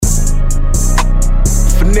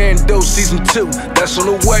FERNANDO season 2, that's on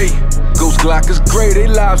the way. Ghost Glock is great, they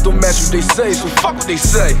lives don't match what they say, so fuck what they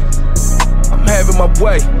say. I'm having my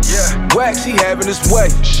way, yeah. Wax, he having his way,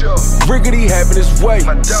 sure. Riggedy having his way.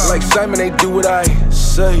 Like Simon, they do what I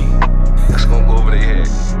say. That's gonna go over their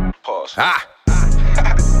head. Pause. I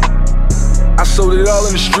sold it all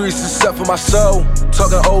in the streets except for my soul.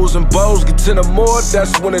 Talking O's and Bo's, get 10 or more,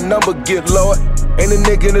 that's when the number get lower. Ain't a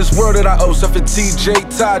nigga in this world that I owe, except for TJ,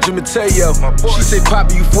 Taj, and Mateo. She say,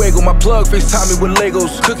 Papi, you fuego, my plug FaceTime me with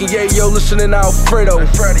Legos. Cooking yayo, listening to Alfredo.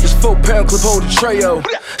 This 4-pound clip hold a trayo.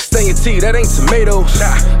 Stay in tea, that ain't tomatoes.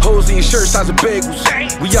 Hoes in your shirt, size of bagels.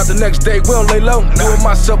 We out the next day, we don't lay low. Doing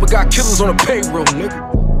myself, but got killers on the payroll, nigga.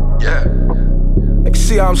 Yeah.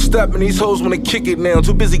 See how I'm stepping, these hoes wanna kick it now.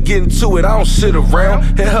 Too busy getting to it, I don't sit around.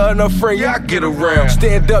 Hit her and her friend, yeah, I get around.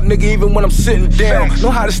 Stand up, nigga, even when I'm sitting down. Know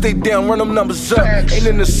how to stay down, run them numbers up. Ain't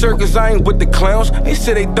in the circus, I ain't with the clowns. They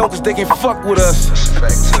say they don't cause they can fuck with us.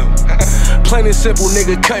 Plain and simple,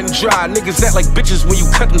 nigga, cut and dry. Niggas act like bitches when you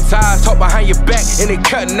cut them ties. Talk behind your back and they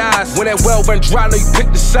cutting eyes. When that well run dry, know you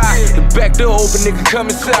pick the side. The back door open, nigga, come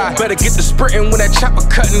inside. Better get the sprinting when that chopper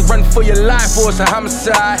cutting. Run for your life or it's a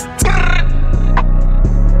homicide.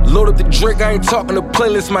 Load up the drink, I ain't talking to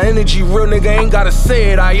playlists. My energy real, nigga, ain't gotta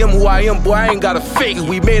say it. I am who I am, boy, I ain't gotta fake it.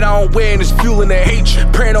 We made our own way and it's fueling that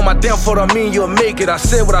hatred. Praying on my downfall, I mean you'll make it. I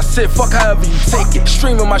said what I said, fuck however you take it.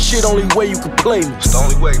 Streaming my shit, only way you can play me. It's the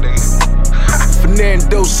only way, nigga.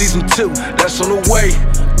 FERNANDO season 2, that's on the way.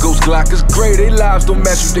 Ghost Glock is great, they lives don't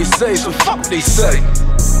match what they say, so fuck what they say.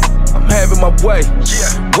 I'm having my way,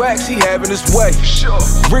 yeah. Wax, he having his way, sure.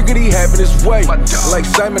 Riggedy having his way. Like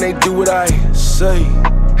Simon, they do what I say.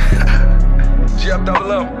 G up down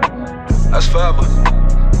below. That's forever.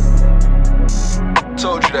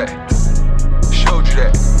 Told you that. Showed you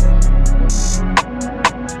that.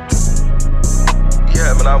 We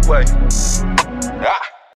having our way.